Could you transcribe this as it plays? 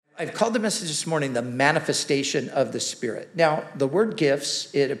I've called the message this morning the manifestation of the Spirit. Now, the word gifts,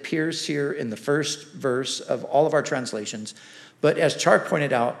 it appears here in the first verse of all of our translations. But as Char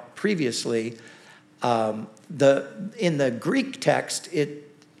pointed out previously, in the Greek text,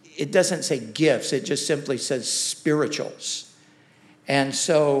 it doesn't say gifts. It just simply says spirituals. And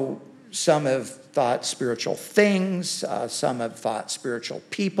so some have thought spiritual things. Some have thought spiritual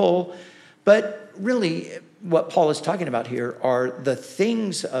people. But really, what Paul is talking about here are the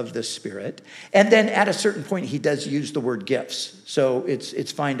things of the Spirit. And then at a certain point, he does use the word gifts. So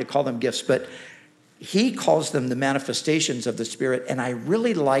it's fine to call them gifts, but he calls them the manifestations of the Spirit. And I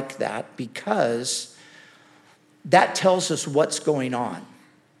really like that because that tells us what's going on.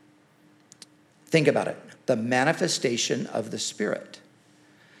 Think about it. The manifestation of the Spirit.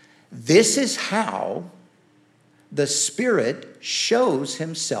 This is how the Spirit shows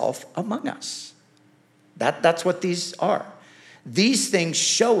himself among us. That's what these are. These things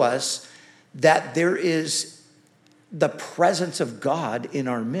show us that there is the presence of God in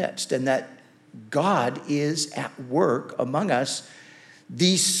our midst and that God is at work among us.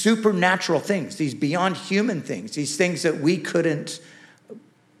 These supernatural things, these beyond human things, these things that we couldn't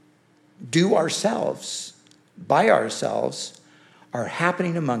do ourselves, by ourselves, are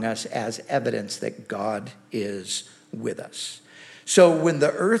happening among us as evidence that God is with us. So when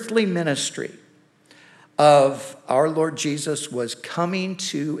the earthly ministry of our Lord Jesus was coming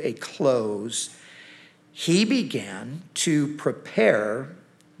to a close, he began to prepare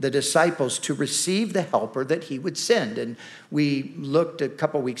the disciples to receive the helper that he would send. And we looked a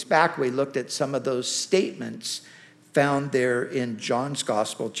couple weeks back, we looked at some of those statements found there in John's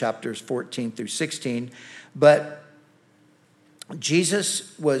Gospel, chapters 14 through 16. But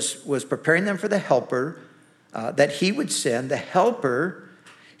Jesus was preparing them for the helper that he would send. The helper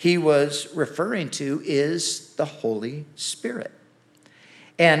he was referring to is the Holy Spirit.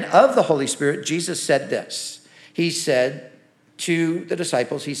 And of the Holy Spirit, Jesus said this. He said to the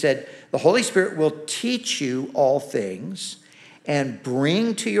disciples, he said, the Holy Spirit will teach you all things and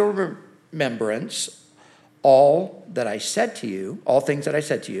bring to your remembrance all that I said to you, all things that I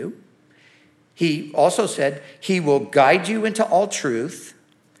said to you. He also said, he will guide you into all truth.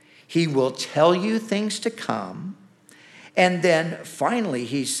 He will tell you things to come. And then finally,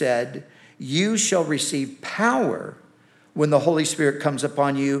 he said, you shall receive power when the Holy Spirit comes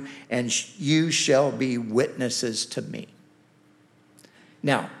upon you, and you shall be witnesses to me.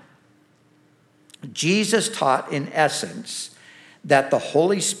 Now, Jesus taught in essence that the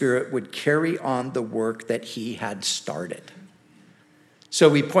Holy Spirit would carry on the work that he had started. So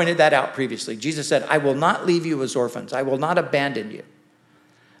we pointed that out previously. Jesus said, I will not leave you as orphans. I will not abandon you.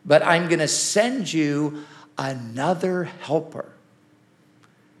 But I'm going to send you another helper.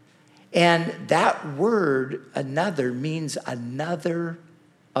 And that word, another, means another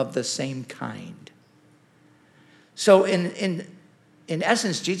of the same kind. So in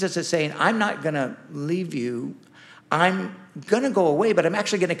essence, Jesus is saying, I'm not going to leave you. I'm going to go away, but I'm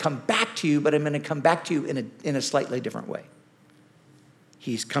actually going to come back to you, but I'm going to come back to you in a slightly different way.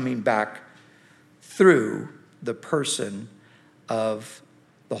 He's coming back through the person of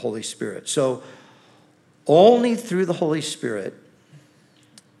the Holy Spirit. So only through the Holy Spirit,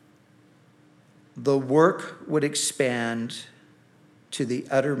 the work would expand to the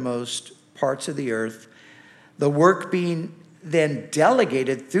uttermost parts of the earth, the work being then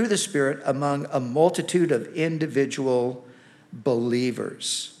delegated through the Spirit among a multitude of individual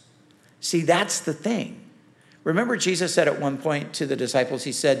believers. See, that's the thing. Remember, Jesus said at one point to the disciples,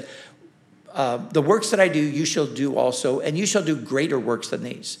 he said, the works that I do, you shall do also, and you shall do greater works than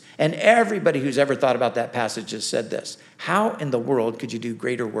these. And everybody who's ever thought about that passage has said this. How in the world could you do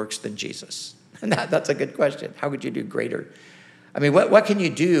greater works than Jesus? And that's a good question. How could you do greater? I mean, what can you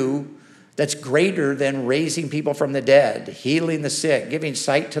do that's greater than raising people from the dead, healing the sick, giving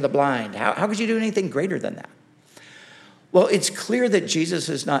sight to the blind? How could you do anything greater than that? Well, it's clear that Jesus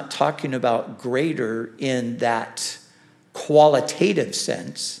is not talking about greater in that qualitative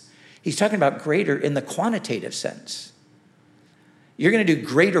sense. He's talking about greater in the quantitative sense. You're going to do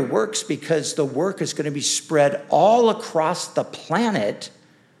greater works because the work is going to be spread all across the planet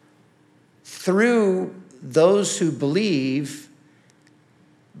through those who believe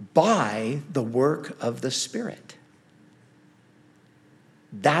by the work of the Spirit.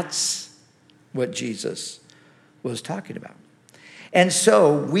 That's what Jesus was talking about. And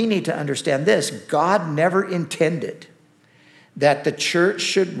so we need to understand this. God never intended that the church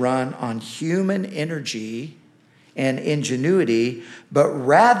should run on human energy and ingenuity, but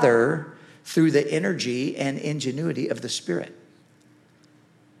rather through the energy and ingenuity of the Spirit.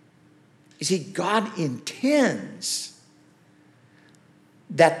 You see, God intends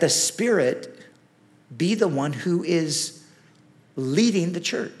that the Spirit be the one who is leading the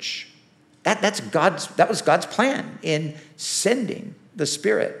church. That was God's plan in sending the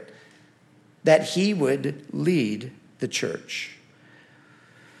Spirit, that he would lead the church.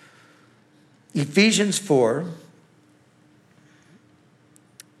 Ephesians 4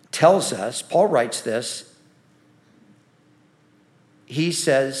 tells us, Paul writes this, he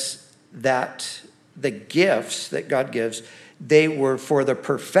says that the gifts that God gives, they were for the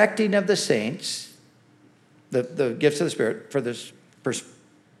perfecting of the saints, the gifts of the Spirit, for the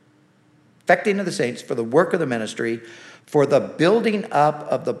perfecting of the saints, for the work of the ministry, for the building up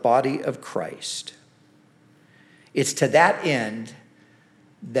of the body of Christ. It's to that end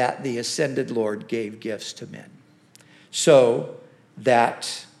that the ascended Lord gave gifts to men, so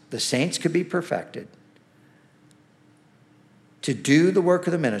that the saints could be perfected, to do the work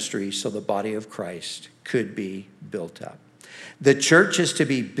of the ministry, so the body of Christ could be built up. The church is to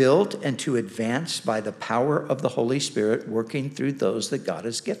be built and to advance by the power of the Holy Spirit working through those that God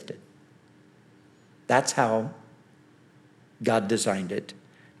has gifted. That's how God designed it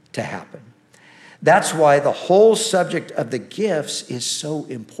to happen. That's why the whole subject of the gifts is so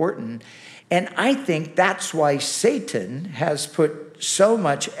important. And I think that's why Satan has put so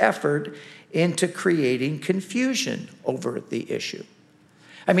much effort into creating confusion over the issue.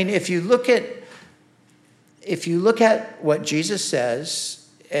 I mean, if you look at what Jesus says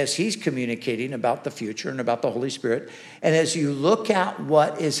as he's communicating about the future and about the Holy Spirit, and as you look at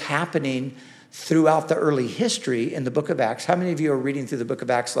what is happening throughout the early history in the book of Acts, how many of you are reading through the book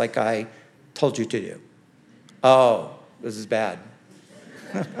of Acts like I told you to do? Oh, this is bad.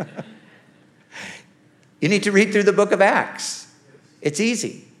 You need to read through the book of Acts. It's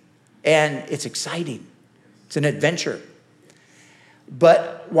easy and it's exciting. It's an adventure.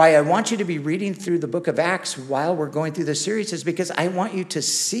 But why I want you to be reading through the book of Acts while we're going through this series is because I want you to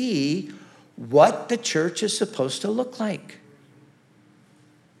see what the church is supposed to look like.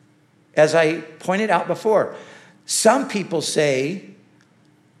 As I pointed out before, some people say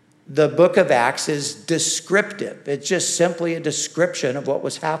the book of Acts is descriptive. It's just simply a description of what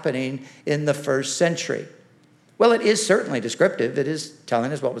was happening in the first century. Well, it is certainly descriptive. It is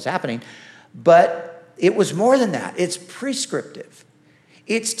telling us what was happening. But it was more than that. It's prescriptive.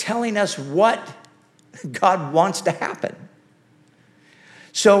 It's telling us what God wants to happen.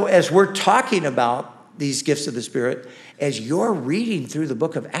 So as we're talking about these gifts of the Spirit, as you're reading through the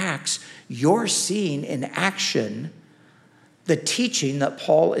book of Acts, you're seeing in action the teaching that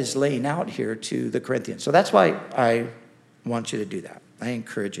Paul is laying out here to the Corinthians. So that's why I want you to do that. I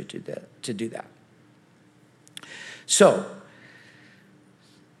encourage you to do that. So,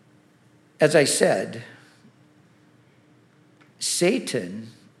 as I said, Satan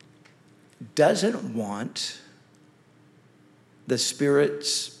doesn't want the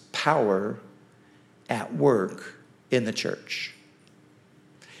Spirit's power at work in the church.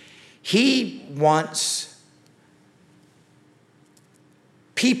 He wants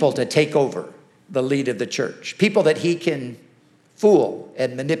people to take over the lead of the church, people that he can fool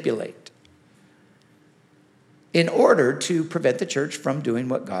and manipulate in order to prevent the church from doing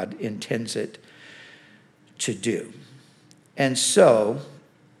what God intends it to do. And so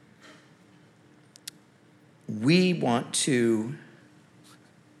we want to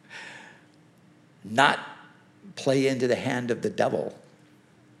not play into the hand of the devil.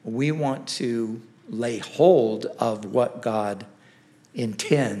 We want to lay hold of what God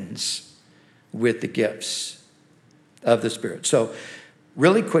intends with the gifts of the Spirit. So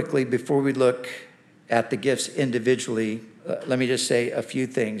really quickly, before we look at the gifts individually, let me just say a few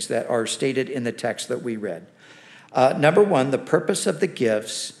things that are stated in the text that we read. Number one, the purpose of the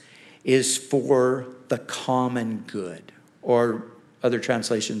gifts is for the common good, or other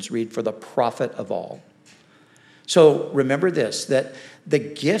translations read for the profit of all. So remember this, that the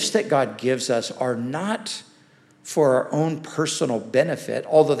gifts that God gives us are not for our own personal benefit,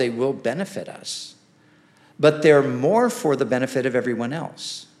 although they will benefit us, but they're more for the benefit of everyone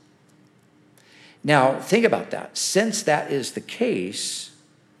else. Now, think about that. Since that is the case,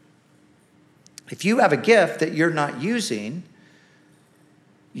 if you have a gift that you're not using,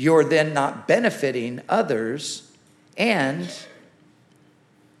 you're then not benefiting others, and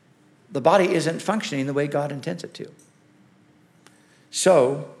the body isn't functioning the way God intends it to.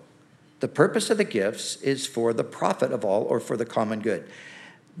 So, the purpose of the gifts is for the profit of all, or for the common good.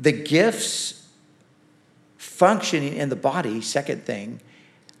 The gifts functioning in the body, second thing,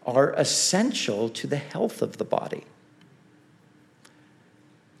 are essential to the health of the body.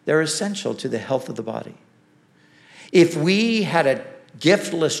 They're essential to the health of the body. If we had a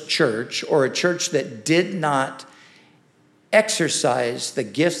giftless church, or a church that did not exercise the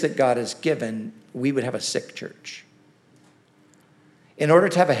gifts that God has given, we would have a sick church. In order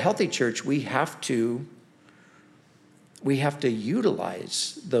to have a healthy church, we have to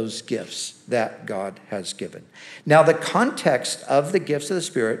utilize those gifts that God has given. Now, the context of the gifts of the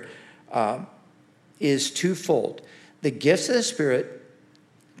Spirit is twofold. The gifts of the Spirit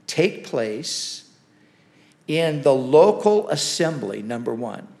take place in the local assembly, number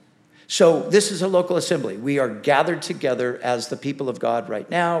one. So this is a local assembly. We are gathered together as the people of God right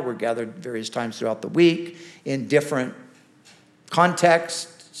now. We're gathered various times throughout the week in different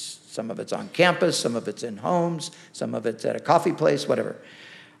contexts. Some of it's on campus, some of it's in homes, some of it's at a coffee place, whatever.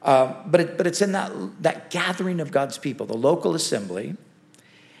 But it's in that gathering of God's people, the local assembly.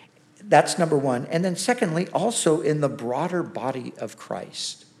 That's number one. And then secondly, also in the broader body of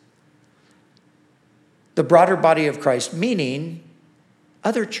Christ. The broader body of Christ, meaning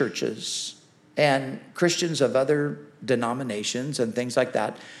other churches and Christians of other denominations and things like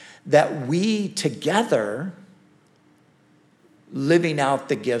that, that we together, living out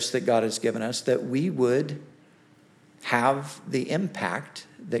the gifts that God has given us, that we would have the impact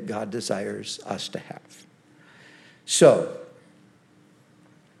that God desires us to have. So,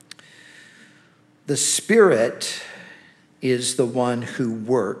 the Spirit is the one who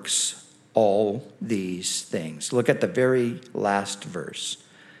works all these things. Look at the very last verse.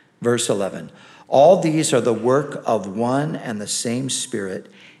 Verse 11. All these are the work of one and the same Spirit,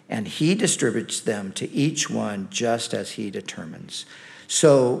 and he distributes them to each one just as he determines.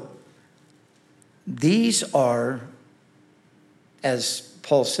 So these are, as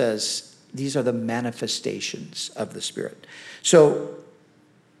Paul says, these are the manifestations of the Spirit. So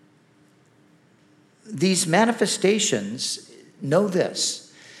these manifestations, know this.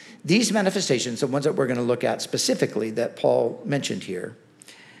 These manifestations, the ones that we're going to look at specifically that Paul mentioned here,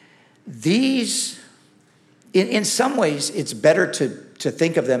 these, in some ways, it's better to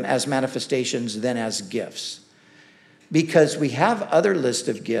think of them as manifestations than as gifts. Because we have other list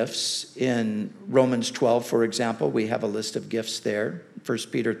of gifts in Romans 12, for example. We have a list of gifts there. 1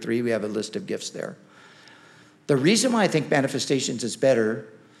 Peter 3, we have a list of gifts there. The reason why I think manifestations is better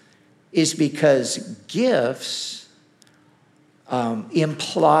is because gifts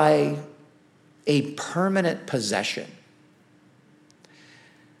imply a permanent possession.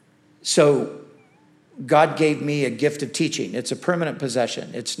 So God gave me a gift of teaching. It's a permanent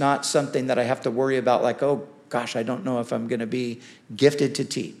possession. It's not something that I have to worry about like, oh gosh, I don't know if I'm going to be gifted to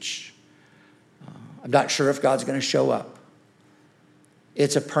teach. I'm not sure if God's going to show up.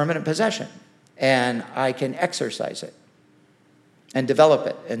 It's a permanent possession, and I can exercise it and develop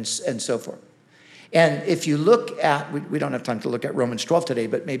it and so forth. And if you look at, we don't have time to look at Romans 12 today,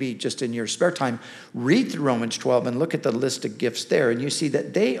 but maybe just in your spare time, read through Romans 12 and look at the list of gifts there. And you see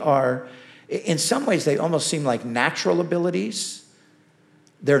that they are, in some ways, they almost seem like natural abilities.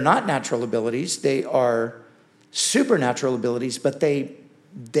 They're not natural abilities. They are supernatural abilities, but they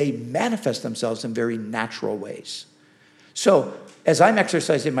manifest themselves in very natural ways. So as I'm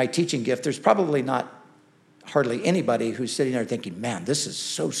exercising my teaching gift, there's probably not hardly anybody who's sitting there thinking, man, this is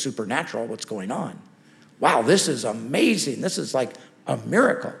so supernatural, what's going on? Wow, this is amazing. This is like a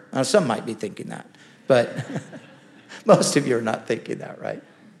miracle. Now, some might be thinking that, but most of you are not thinking that, right?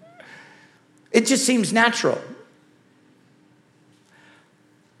 It just seems natural.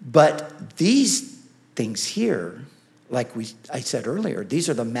 But these things here, like I said earlier, these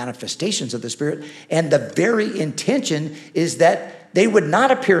are the manifestations of the Spirit, and the very intention is that they would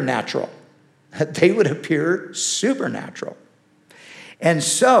not appear natural. They would appear supernatural. And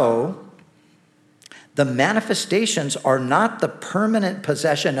so, the manifestations are not the permanent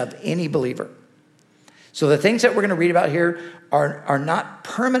possession of any believer. So the things that we're going to read about here are not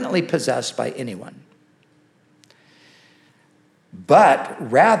permanently possessed by anyone. But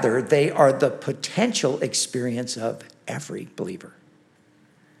rather, they are the potential experience of every believer.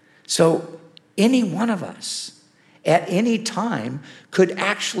 So any one of us at any time could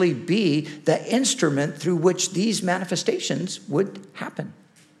actually be the instrument through which these manifestations would happen.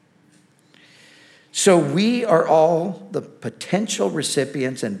 So we are all the potential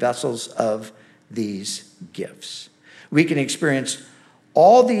recipients and vessels of these gifts. We can experience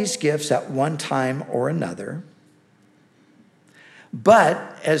all these gifts at one time or another.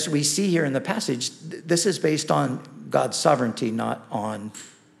 But as we see here in the passage, this is based on God's sovereignty, not on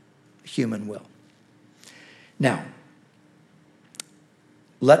human will. Now,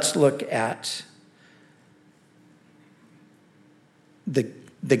 let's look at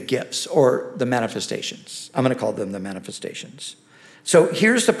the gifts or the manifestations. I'm going to call them the manifestations. So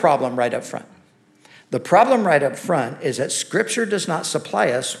here's the problem right up front. The problem right up front is that Scripture does not supply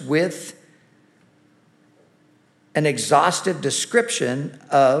us with an exhaustive description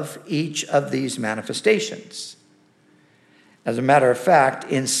of each of these manifestations. As a matter of fact,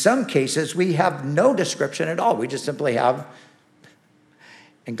 in some cases, we have no description at all. We just simply have,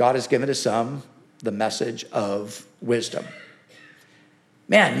 and God has given to some the message of wisdom.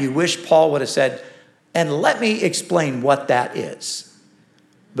 Man, you wish Paul would have said, and let me explain what that is.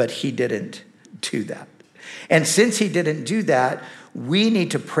 But he didn't do that. And since he didn't do that, we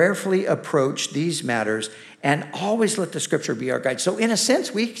need to prayerfully approach these matters and always let the scripture be our guide. So in a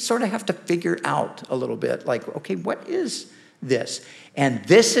sense, we sort of have to figure out a little bit, like, okay, what is this? And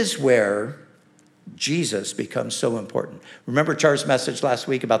this is where Jesus becomes so important. Remember Char's message last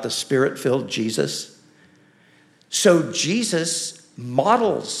week about the Spirit-filled Jesus? So Jesus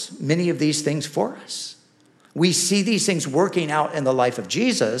models many of these things for us. We see these things working out in the life of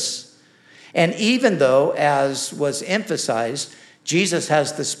Jesus. And even though, as was emphasized, Jesus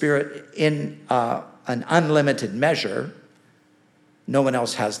has the Spirit in an unlimited measure, no one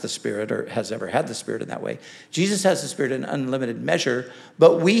else has the Spirit or has ever had the Spirit in that way. Jesus has the Spirit in unlimited measure,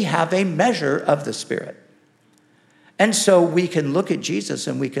 but we have a measure of the Spirit. And so we can look at Jesus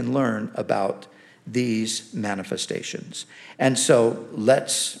and we can learn about these manifestations. And so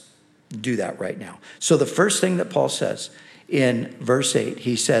let's do that right now. So the first thing that Paul says in verse 8,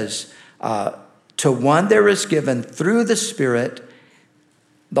 he says, to one there is given through the Spirit.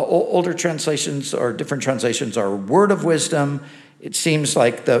 The older translations or different translations are word of wisdom. It seems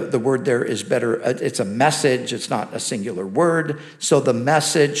like the word there is better. It's a message. It's not a singular word. So the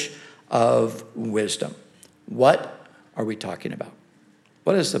message of wisdom. What are we talking about?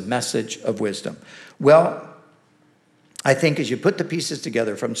 What is the message of wisdom? Well, I think as you put the pieces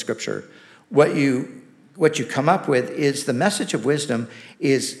together from Scripture, what you come up with is the message of wisdom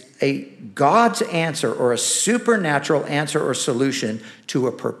is a God's answer or a supernatural answer or solution to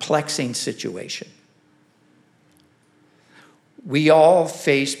a perplexing situation. We all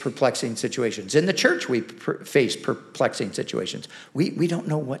face perplexing situations. In the church, we face perplexing situations. We don't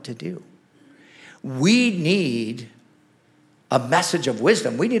know what to do. We need a message of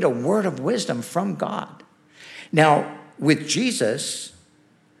wisdom. We need a word of wisdom from God. Now, with Jesus,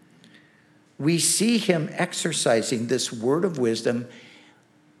 we see him exercising this word of wisdom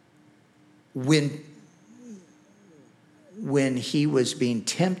when he was being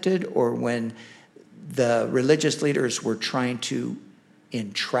tempted or when the religious leaders were trying to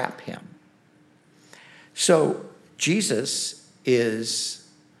entrap him. So Jesus is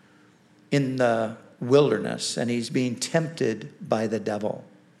in the wilderness and he's being tempted by the devil.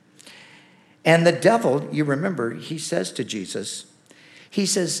 And the devil, you remember, he says to Jesus, he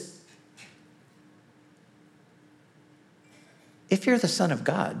says, if you're the Son of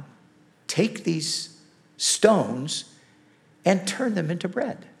God, take these stones and turn them into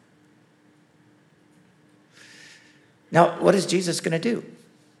bread. Now, what is Jesus going to do?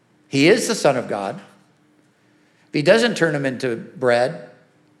 He is the Son of God. If he doesn't turn them into bread,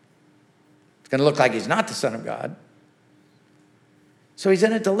 it's going to look like he's not the Son of God. So he's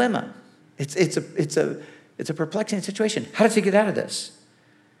in a dilemma. It's a perplexing situation. How does he get out of this?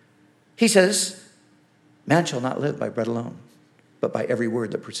 He says, man shall not live by bread alone, but by every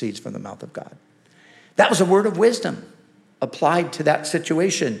word that proceeds from the mouth of God. That was a word of wisdom applied to that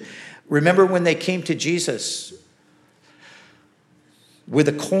situation. Remember when they came to Jesus with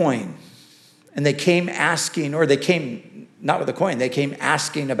a coin, and they came asking, or they came not with a coin, they came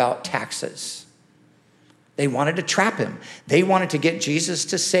asking about taxes. They wanted to trap him. They wanted to get Jesus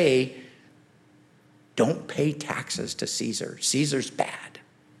to say, don't pay taxes to Caesar. Caesar's bad.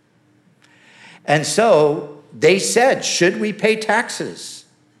 And so they said, should we pay taxes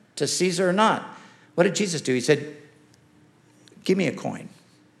to Caesar or not? What did Jesus do? He said, give me a coin.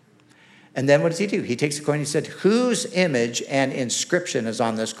 And then what does he do? He takes the coin. He said, whose image and inscription is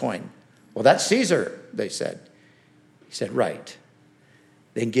on this coin? Well, that's Caesar, they said. He said, right.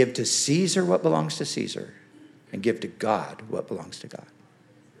 Then give to Caesar what belongs to Caesar and give to God what belongs to God.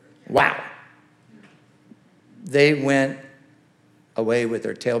 Wow. They went away with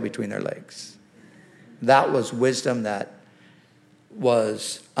their tail between their legs. That was wisdom that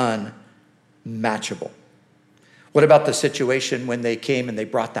was unmatchable. What about the situation when they came and they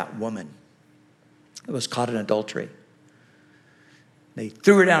brought that woman who was caught in adultery? They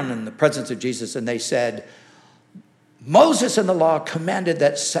threw her down in the presence of Jesus and they said, Moses in the law commanded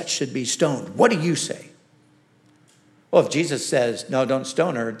that such should be stoned. What do you say? Well, if Jesus says, no, don't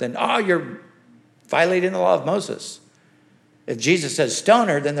stone her, then, you're violating the law of Moses. If Jesus says stone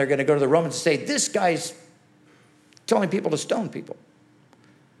her, then they're going to go to the Romans and say, this guy's telling people to stone people.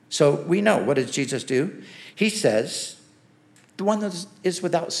 So we know, what does Jesus do? He says, the one that is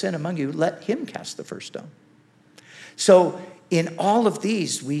without sin among you, let him cast the first stone. So in all of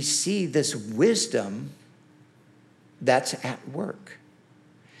these, we see this wisdom that's at work.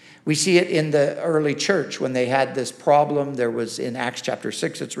 We see it in the early church when they had this problem. There was in Acts chapter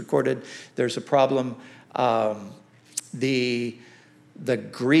 6, it's recorded, there's a problem. The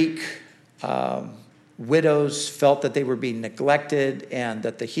Greek widows felt that they were being neglected and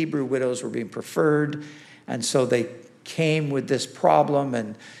that the Hebrew widows were being preferred. And so they came with this problem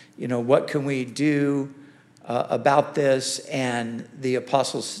and, what can we do about this? And the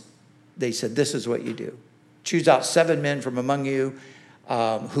apostles, they said, this is what you do. Choose out 7 men from among you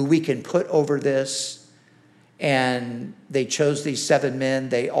who we can put over this. And they chose these 7 men.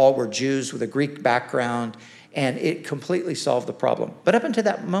 They all were Jews with a Greek background. And it completely solved the problem. But up until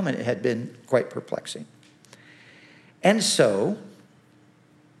that moment, it had been quite perplexing. And so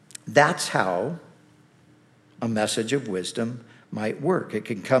that's how a message of wisdom might work. It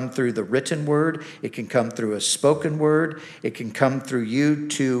can come through the written word. It can come through a spoken word. It can come through you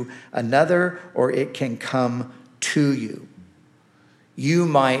to another, or it can come to you. You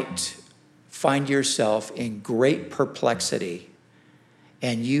might find yourself in great perplexity,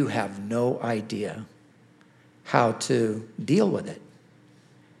 and you have no idea how to deal with it.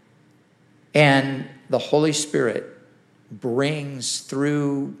 And the Holy Spirit brings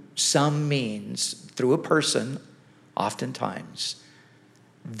through some means, through a person, oftentimes,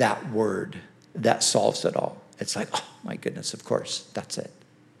 that word that solves it all. It's like, oh my goodness, of course, that's it,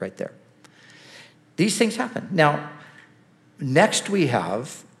 right there. These things happen. Now, next we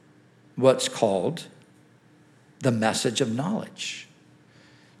have what's called the message of knowledge.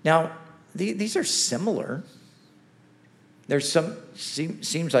 Now, these are similar. There's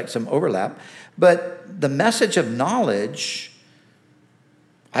seems like some overlap, but the message of knowledge,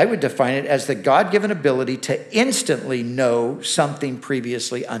 I would define it as the God-given ability to instantly know something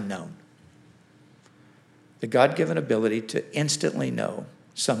previously unknown. The God-given ability to instantly know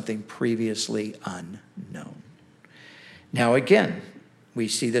something previously unknown. Now again, we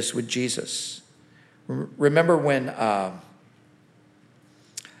see this with Jesus. Remember when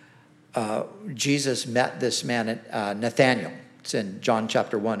Jesus met this man, Nathanael. It's in John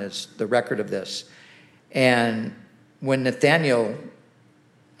chapter 1 is the record of this. And when Nathanael,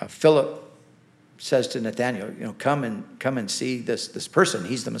 Philip says to Nathanael, come and see this person.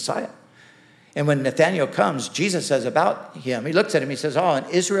 He's the Messiah. And when Nathanael comes, Jesus says about him, he looks at him, he says, oh, an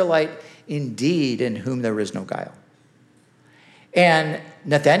Israelite indeed in whom there is no guile. And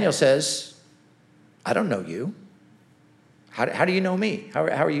Nathanael says, I don't know you. How do you know me? How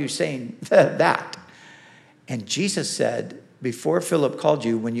are you saying that? And Jesus said, before Philip called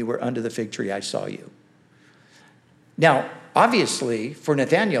you, when you were under the fig tree, I saw you. Now, obviously, for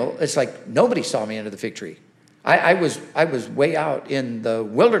Nathanael, it's like nobody saw me under the fig tree. I was way out in the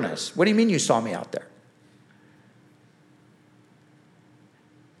wilderness. What do you mean you saw me out there?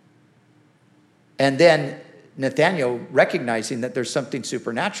 And then Nathanael, recognizing that there's something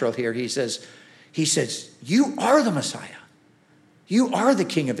supernatural here, he says, you are the Messiah. You are the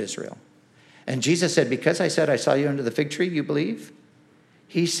King of Israel. And Jesus said, because I said I saw you under the fig tree, you believe?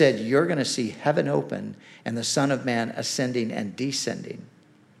 He said, you're going to see heaven open and the Son of Man ascending and descending.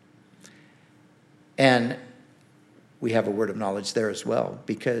 And we have a word of knowledge there as well,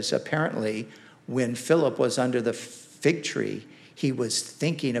 because apparently when Philip was under the fig tree, he was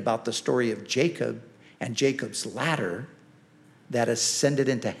thinking about the story of Jacob and Jacob's ladder that ascended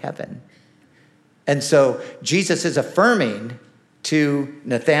into heaven. And so Jesus is affirming to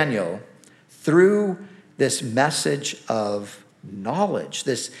Nathanael through this message of knowledge,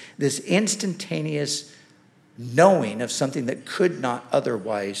 this instantaneous knowing of something that could not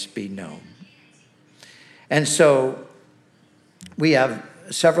otherwise be known. And so we have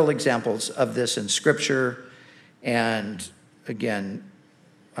several examples of this in Scripture. And again,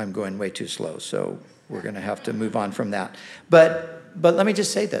 I'm going way too slow, so we're going to have to move on from that. But let me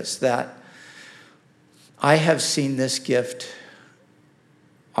just say this, that I have seen this gift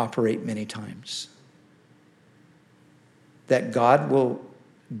operate many times. That God will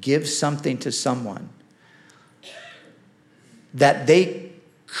give something to someone that they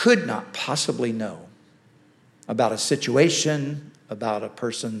could not possibly know about a situation, about a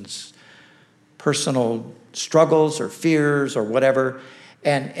person's personal struggles or fears or whatever.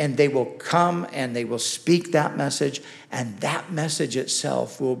 And they will come and they will speak that message, and that message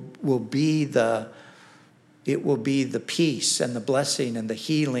itself will be the peace and the blessing and the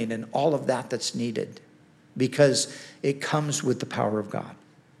healing and all of that that's needed, because it comes with the power of God.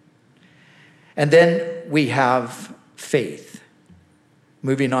 And then we have faith.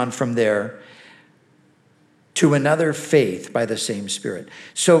 Moving on from there to another faith by the same Spirit.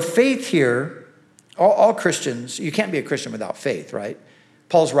 So faith here All Christians, you can't be a Christian without faith, right?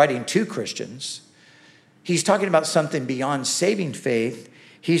 Paul's writing to Christians. He's talking about something beyond saving faith.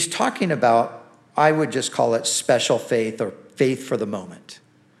 He's talking about, I would just call it special faith or faith for the moment.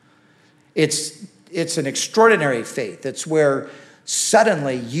 It's an extraordinary faith. It's where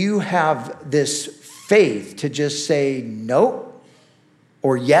suddenly you have this faith to just say no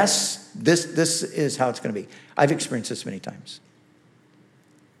or yes, this is how it's going to be. I've experienced this many times.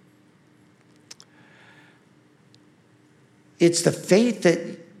 It's the faith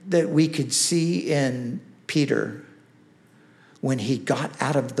that we could see in Peter when he got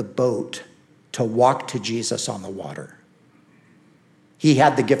out of the boat to walk to Jesus on the water. He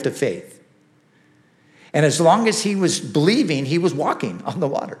had the gift of faith. And as long as he was believing, he was walking on the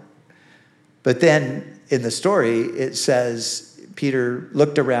water. But then in the story, it says Peter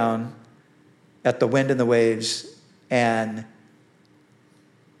looked around at the wind and the waves, and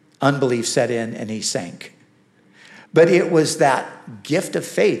unbelief set in, and he sank. But it was that gift of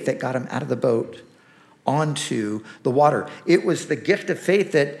faith that got him out of the boat onto the water. It was the gift of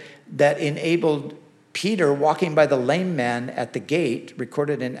faith that enabled Peter, walking by the lame man at the gate,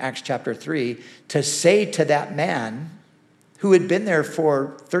 recorded in Acts chapter 3, to say to that man who had been there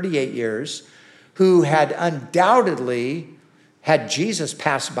for 38 years, who had undoubtedly had Jesus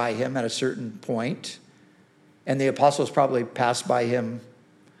pass by him at a certain point, and the apostles probably passed by him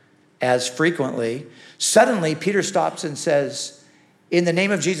as frequently. Suddenly, Peter stops and says, in the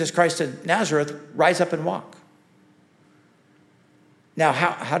name of Jesus Christ of Nazareth, rise up and walk. Now,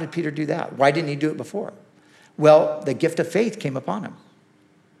 how did Peter do that? Why didn't he do it before? Well, the gift of faith came upon him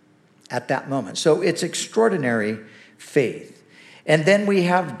at that moment. So it's extraordinary faith. And then we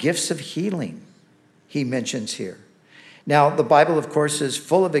have gifts of healing, he mentions here. Now, the Bible, of course, is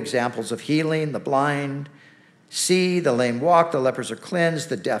full of examples of healing. The blind see, the lame walk, the lepers are cleansed,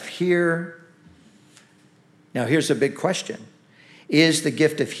 the deaf hear. Now, here's a big question. Is the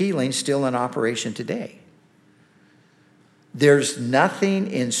gift of healing still in operation today? There's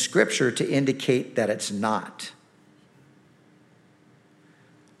nothing in Scripture to indicate that it's not.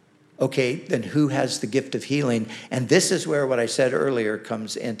 Okay, then who has the gift of healing? And this is where what I said earlier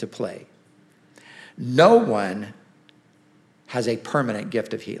comes into play. No one has a permanent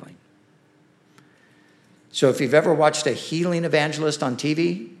gift of healing. So if you've ever watched a healing evangelist on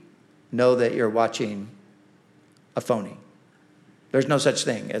TV, know that you're watching a phony. There's no such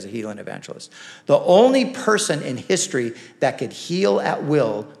thing as a healing evangelist. The only person in history that could heal at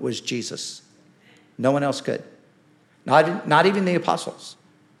will was Jesus. No one else could. Not even the apostles.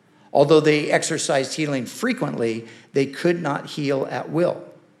 Although they exercised healing frequently, they could not heal at will.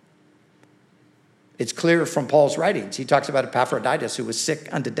 It's clear from Paul's writings. He talks about Epaphroditus, who was sick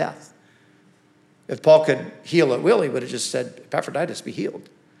unto death. If Paul could heal at will, he would have just said, Epaphroditus, be healed.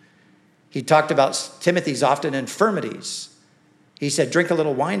 He talked about Timothy's often infirmities. He said, drink a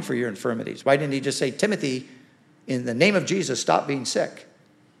little wine for your infirmities. Why didn't he just say, Timothy, in the name of Jesus, stop being sick?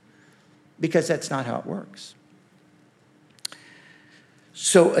 Because that's not how it works.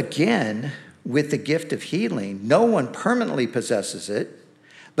 So again, with the gift of healing, no one permanently possesses it,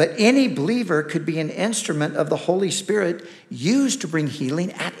 but any believer could be an instrument of the Holy Spirit used to bring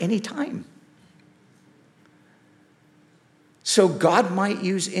healing at any time. So God might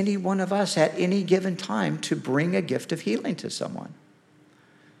use any one of us at any given time to bring a gift of healing to someone.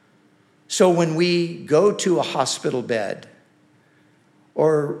 So when we go to a hospital bed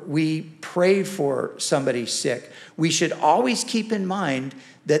or we pray for somebody sick, we should always keep in mind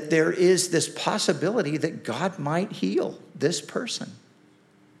that there is this possibility that God might heal this person.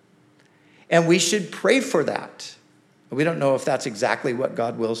 And we should pray for that. We don't know if that's exactly what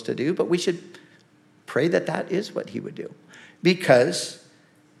God wills to do, but we should pray that that is what he would do. Because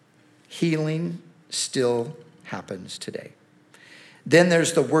healing still happens today. Then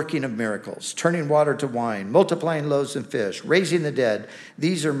there's the working of miracles, turning water to wine, multiplying loaves and fish, raising the dead.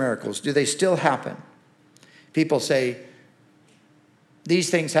 These are miracles. Do they still happen? People say, these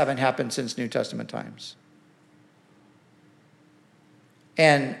things haven't happened since New Testament times.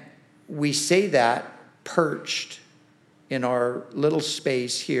 And we say that perched in our little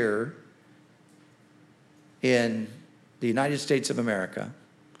space here in the United States of America,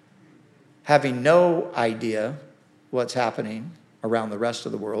 having no idea what's happening around the rest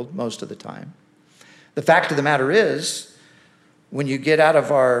of the world most of the time. The fact of the matter is, when you get out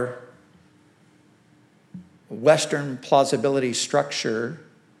of our Western plausibility structure,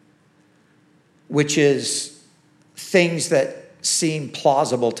 which is things that seem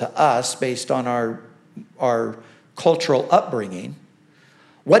plausible to us based on our cultural upbringing,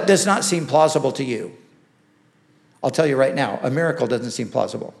 what does not seem plausible to you? I'll tell you right now, a miracle doesn't seem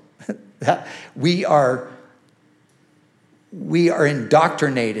plausible. We are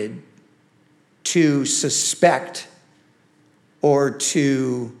indoctrinated to suspect or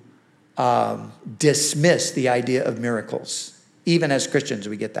to dismiss the idea of miracles. Even as Christians,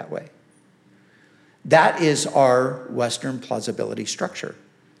 we get that way. That is our Western plausibility structure.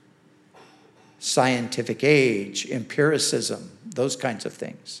 Scientific age, empiricism, those kinds of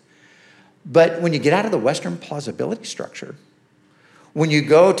things. But when you get out of the Western plausibility structure, when you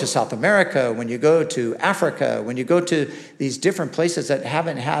go to South America, when you go to Africa, when you go to these different places that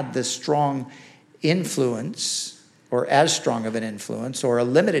haven't had this strong influence, or as strong of an influence, or a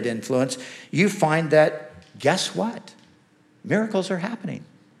limited influence, you find that, guess what? Miracles are happening.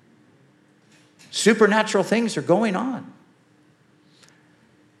 Supernatural things are going on.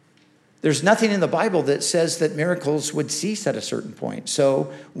 There's nothing in the Bible that says that miracles would cease at a certain point.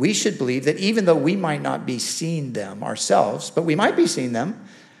 So we should believe that even though we might not be seeing them ourselves, but we might be seeing them,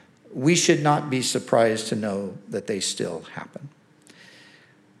 we should not be surprised to know that they still happen.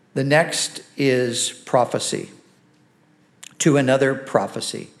 The next is prophecy. To another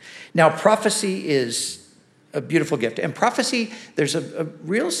prophecy. Now, prophecy is a beautiful gift. And prophecy, there's a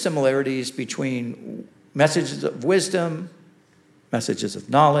real similarities between messages of wisdom, messages of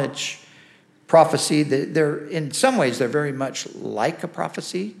knowledge, prophecy. They're in some ways, they're very much like a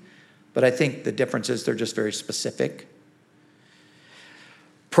prophecy, but I think the difference is they're just very specific.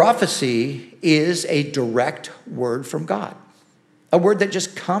 Prophecy is a direct word from God, a word that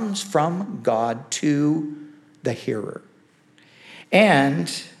just comes from God to the hearer. And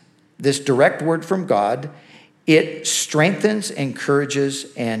this direct word from God, it strengthens,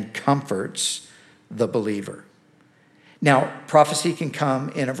 encourages, and comforts the believer. Now, prophecy can come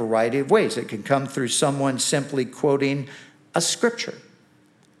in a variety of ways. It can come through someone simply quoting a scripture.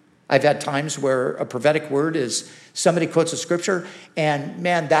 I've had times where a prophetic word is somebody quotes a scripture, and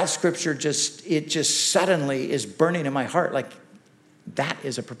man, that scripture just suddenly is burning in my heart. Like, that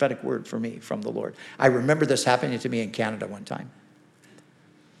is a prophetic word for me from the Lord. I remember this happening to me in Canada one time.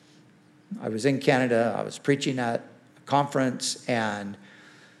 I was in Canada, I was preaching at a conference, and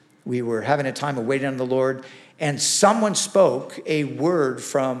we were having a time of waiting on the Lord, and someone spoke a word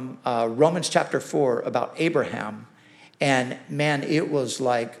from Romans chapter 4 about Abraham, and man, it was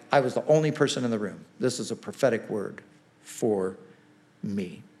like I was the only person in the room. This is a prophetic word for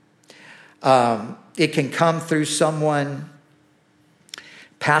me. It can come through someone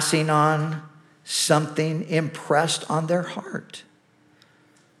passing on something impressed on their heart.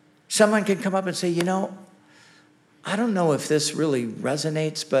 Someone can come up and say, I don't know if this really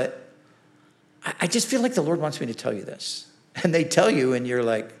resonates, but I just feel like the Lord wants me to tell you this. And they tell you, and you're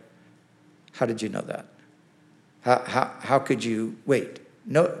like, how did you know that? How could you wait?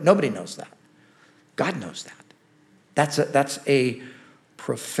 No, nobody knows that. God knows that. That's a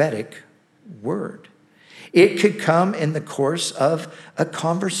prophetic word. It could come in the course of a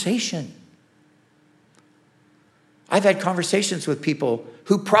conversation. I've had conversations with people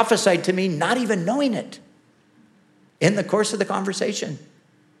who prophesied to me not even knowing it in the course of the conversation.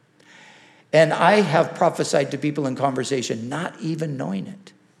 And I have prophesied to people in conversation not even knowing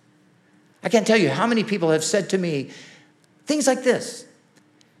it. I can't tell you how many people have said to me things like this.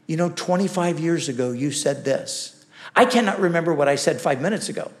 25 years ago, you said this. I cannot remember what I said 5 minutes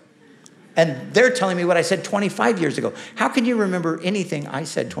ago. And they're telling me what I said 25 years ago. How can you remember anything I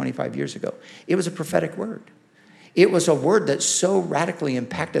said 25 years ago? It was a prophetic word. It was a word that so radically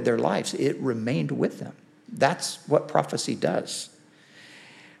impacted their lives, it remained with them. That's what prophecy does.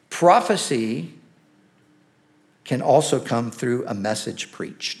 Prophecy can also come through a message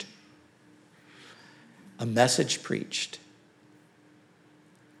preached. A message preached.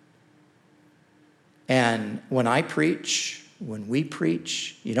 And when I preach, when we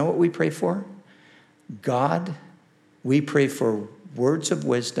preach, you know what we pray for? God, we pray for words of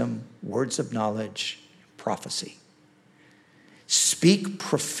wisdom, words of knowledge, prophecy. Speak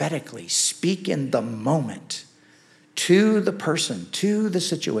prophetically, speak in the moment to the person, to the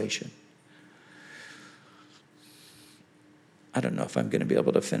situation. I don't know if I'm going to be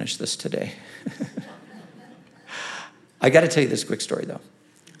able to finish this today. I got to tell you this quick story, though.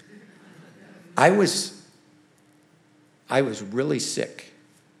 I was really sick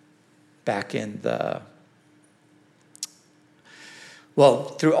back in throughout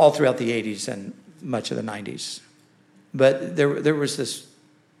the 80s and much of the 90s. But there was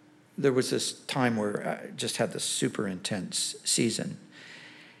this time where I just had this super intense season.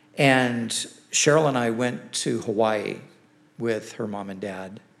 And Cheryl and I went to Hawaii with her mom and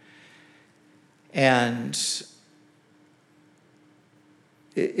dad. And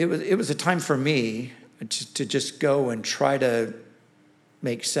it was a time for me to just go and try to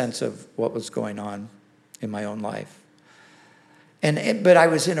make sense of what was going on in my own life. But I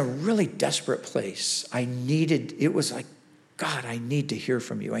was in a really desperate place. It was like, God, I need to hear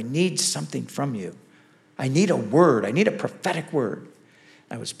from you. I need something from you. I need a word. I need a prophetic word.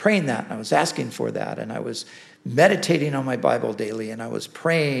 I was praying that, and I was asking for that, and I was meditating on my Bible daily, and I was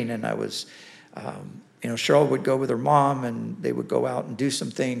praying, and I was, Cheryl would go with her mom, and they would go out and do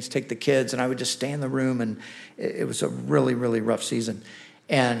some things, take the kids, and I would just stay in the room, and it was a really, really rough season.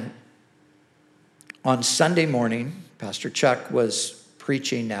 And on Sunday morning, Pastor Chuck was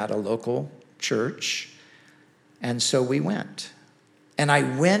preaching at a local church, and so we went. And I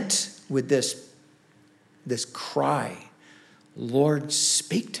went with this cry, Lord,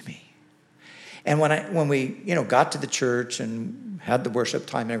 speak to me. And when we got to the church and had the worship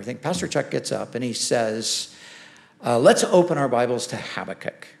time and everything, Pastor Chuck gets up and he says, let's open our Bibles to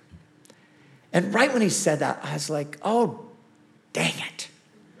Habakkuk. And right when he said that, I was like, oh, dang it.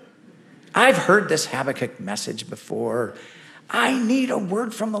 I've heard this Habakkuk message before. I need a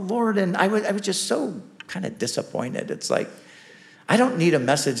word from the Lord. And I was just so kind of disappointed. It's like, I don't need a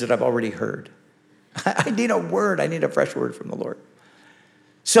message that I've already heard. I need a word. I need a fresh word from the Lord.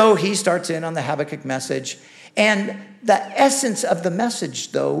 So he starts in on the Habakkuk message. And the essence of the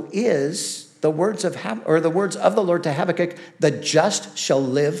message, though, is the words of the Lord to Habakkuk, the just shall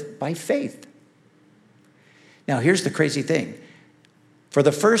live by faith. Now, here's the crazy thing. For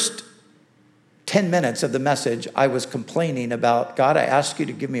the first 10 minutes of the message, I was complaining about, God, I ask you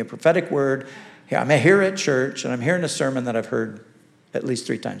to give me a prophetic word. I'm here at church, and I'm hearing a sermon that I've heard at least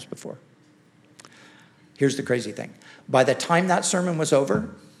 3 times before. Here's the crazy thing. By the time that sermon was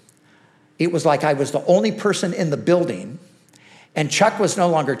over, it was like I was the only person in the building, and Chuck was no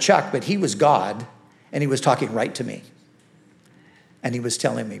longer Chuck, but he was God, and he was talking right to me. And he was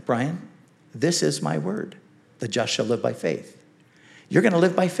telling me, Brian, this is my word. The just shall live by faith. You're going to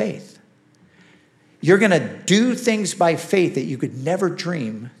live by faith. You're going to do things by faith that you could never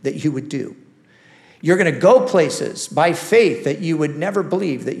dream that you would do. You're going to go places by faith that you would never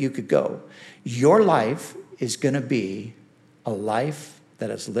believe that you could go. Your life is going to be a life that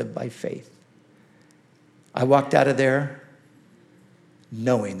is lived by faith. I walked out of there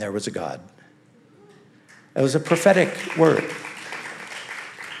knowing there was a God. It was a prophetic word.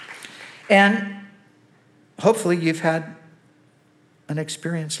 And hopefully you've had an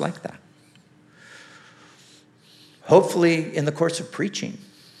experience like that. Hopefully in the course of preaching,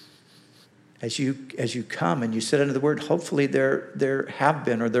 as you come and you sit under the word, hopefully there have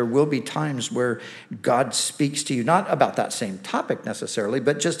been or there will be times where God speaks to you, not about that same topic necessarily,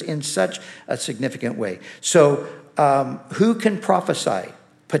 but just in such a significant way. So who can prophesy?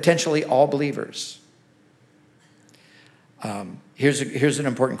 Potentially all believers. Here's an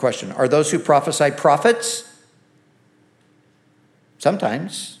important question. Are those who prophesy prophets?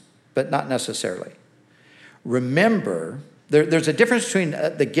 Sometimes, but not necessarily. Remember, there's a difference between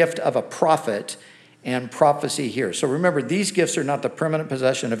the gift of a prophet and prophecy here. So remember, these gifts are not the permanent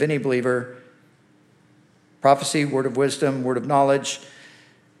possession of any believer. Prophecy, word of wisdom, word of knowledge,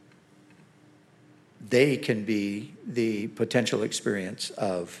 they can be the potential experience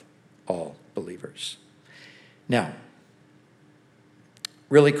of all believers. Now,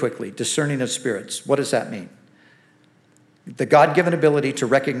 really quickly, discerning of spirits. What does that mean? The God-given ability to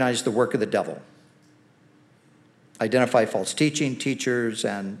recognize the work of the devil. Identify false teaching, teachers,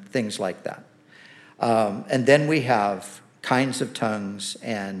 and things like that. And then we have kinds of tongues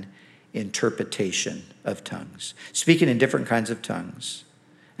and interpretation of tongues. Speaking in different kinds of tongues.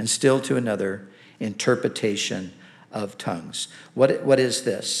 And still to another, interpretation of tongues. What is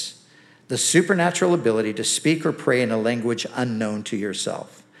this? The supernatural ability to speak or pray in a language unknown to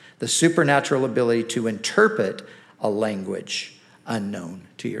yourself. The supernatural ability to interpret a language unknown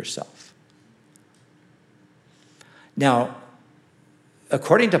to yourself. Now,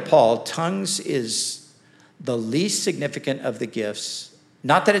 according to Paul, tongues is the least significant of the gifts.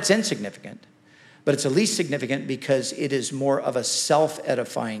 Not that it's insignificant, but it's the least significant because it is more of a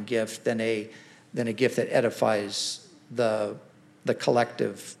self-edifying gift than a gift that edifies the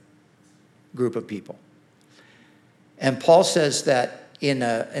collective group of people. And Paul says that in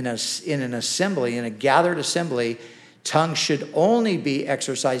an assembly, in a gathered assembly, tongues should only be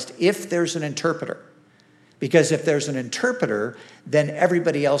exercised if there's an interpreter. Because if there's an interpreter, then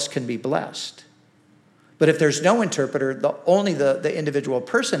everybody else can be blessed. But if there's no interpreter, only the individual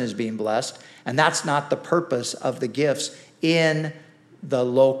person is being blessed, and that's not the purpose of the gifts in the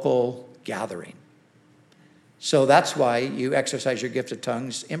local gathering. So that's why you exercise your gift of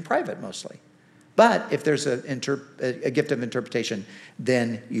tongues in private mostly. But if there's a gift of interpretation,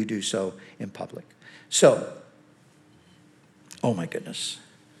 then you do so in public. So Oh my goodness.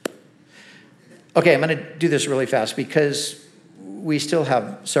 Okay, I'm going to do this really fast because we still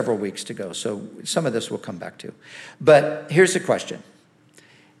have several weeks to go, so some of this we'll come back to. But here's the question.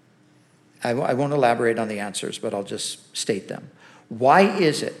 I won't elaborate on the answers, but I'll just state them. Why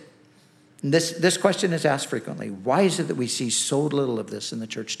is it, and this question is asked frequently, why is it that we see so little of this in the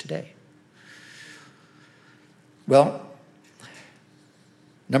church today? Well,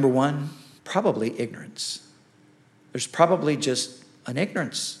 number one, probably ignorance. There's probably just an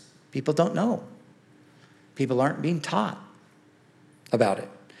ignorance. People don't know. People aren't being taught about it.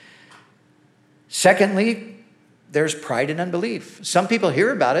 Secondly, there's pride and unbelief. Some people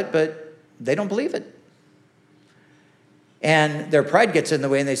hear about it, but they don't believe it. And their pride gets in the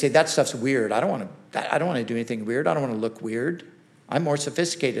way and they say, that stuff's weird. I don't want to do anything weird. I don't want to look weird. I'm more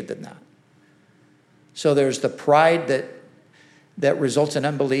sophisticated than that. So there's the pride that results in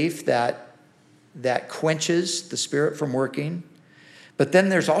unbelief that quenches the Spirit from working. But then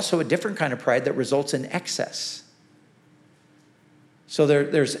there's also a different kind of pride that results in excess. So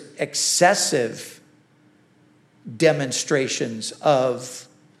there's excessive demonstrations of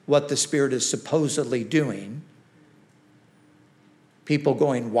what the Spirit is supposedly doing. People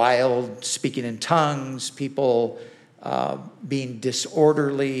going wild, speaking in tongues, people being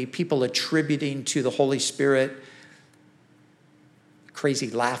disorderly, people attributing to the Holy Spirit crazy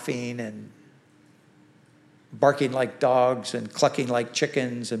laughing and barking like dogs and clucking like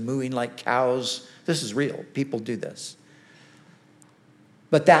chickens and mooing like cows. This is real. People do this.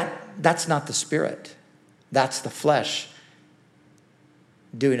 But that's not the Spirit. That's the flesh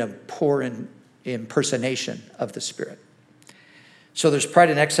doing a poor impersonation of the Spirit. So there's pride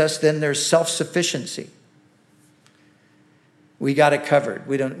and excess. Then there's self-sufficiency. We got it covered.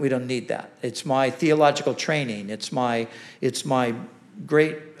 We don't need that. It's my theological training. It's my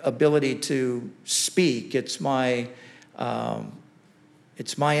great ability to speak. It's my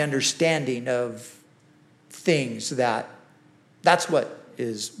understanding of things that's what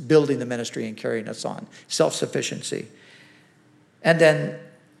is building the ministry and carrying us on. Self-sufficiency. And then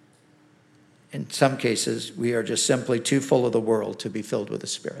in some cases, we are just simply too full of the world to be filled with the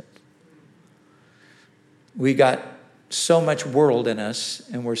Spirit. We got so much world in us,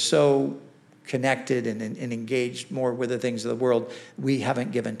 and we're so connected and engaged more with the things of the world, we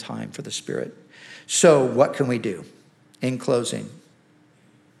haven't given time for the Spirit. So what can we do? In closing,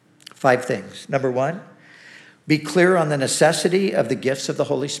 5 things. Number 1, be clear on the necessity of the gifts of the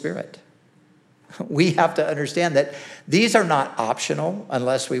Holy Spirit. We have to understand that these are not optional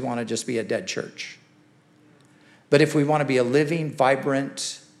unless we want to just be a dead church. But if we want to be a living,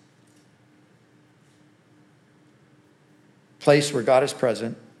 vibrant place where God is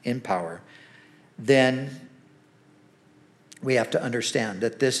present in power, then we have to understand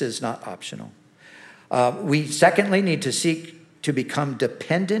that this is not optional. We secondly need to seek to become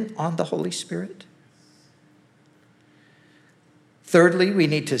dependent on the Holy Spirit. Thirdly, we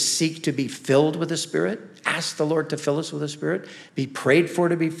need to seek to be filled with the Spirit. Ask the Lord to fill us with the Spirit. Be prayed for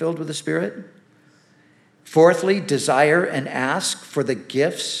to be filled with the Spirit. Fourthly, desire and ask for the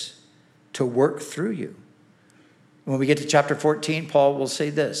gifts to work through you. When we get to chapter 14, Paul will say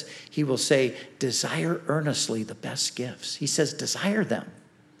this. He will say, desire earnestly the best gifts. He says, desire them.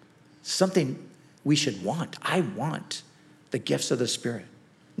 Something we should want. I want the gifts of the Spirit.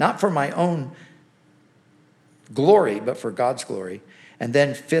 Not for my own glory, but for God's glory. And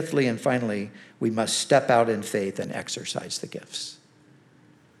then fifthly and finally, we must step out in faith and exercise the gifts.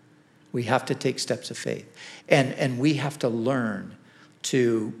 We have to take steps of faith. And we have to learn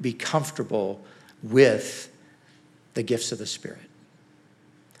to be comfortable with the gifts of the Spirit.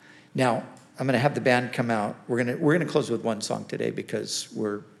 Now, I'm going to have the band come out. We're going to close with one song today because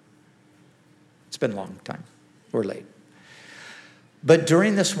it's been a long time. We're late. But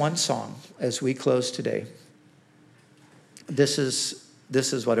during this one song, as we close today, this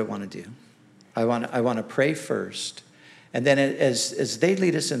is what I want to do. I want to pray first. And then as they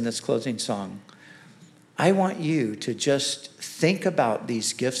lead us in this closing song, I want you to just think about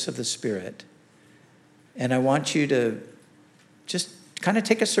these gifts of the Spirit. And I want you to just kind of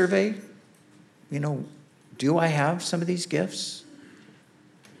take a survey. Do I have some of these gifts?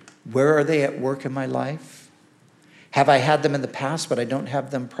 Where are they at work in my life? Have I had them in the past, but I don't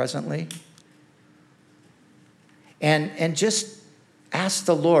have them presently? And just ask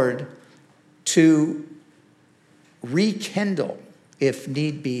the Lord to rekindle, if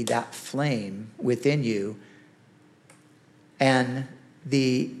need be, that flame within you and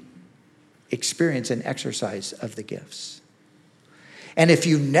the experience and exercise of the gifts. And if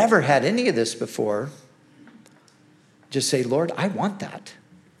you never had any of this before, just say, Lord, I want that.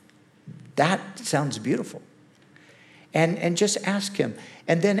 That sounds beautiful. and just ask him.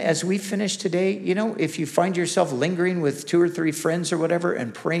 And then as we finish today, if you find yourself lingering with 2 or 3 friends or whatever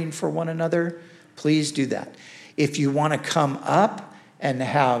and praying for one another, please do that. If you want to come up and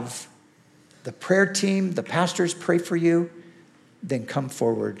have the prayer team, the pastors pray for you, then come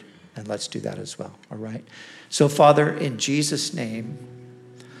forward and let's do that as well, all right? So, Father, in Jesus' name,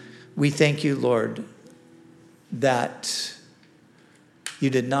 we thank you, Lord, that you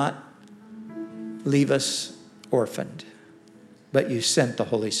did not leave us orphaned, but you sent the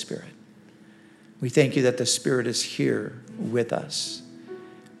Holy Spirit. We thank you that the Spirit is here with us.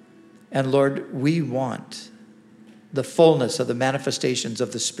 And Lord, we want the fullness of the manifestations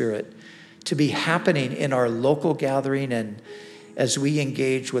of the Spirit to be happening in our local gathering, and as we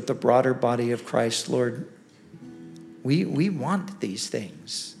engage with the broader body of Christ, Lord, we want these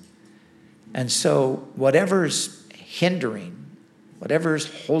things. And so whatever's hindering,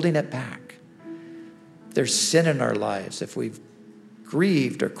 whatever's holding it back, if there's sin in our lives, if we've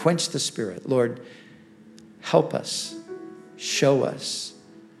grieved or quenched the Spirit, Lord, help us, show us,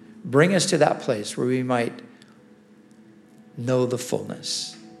 bring us to that place where we might know the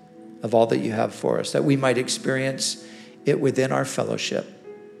fullness of all that you have for us, that we might experience it within our fellowship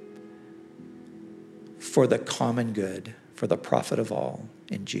for the common good, for the profit of all.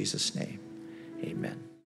 In Jesus' name, amen.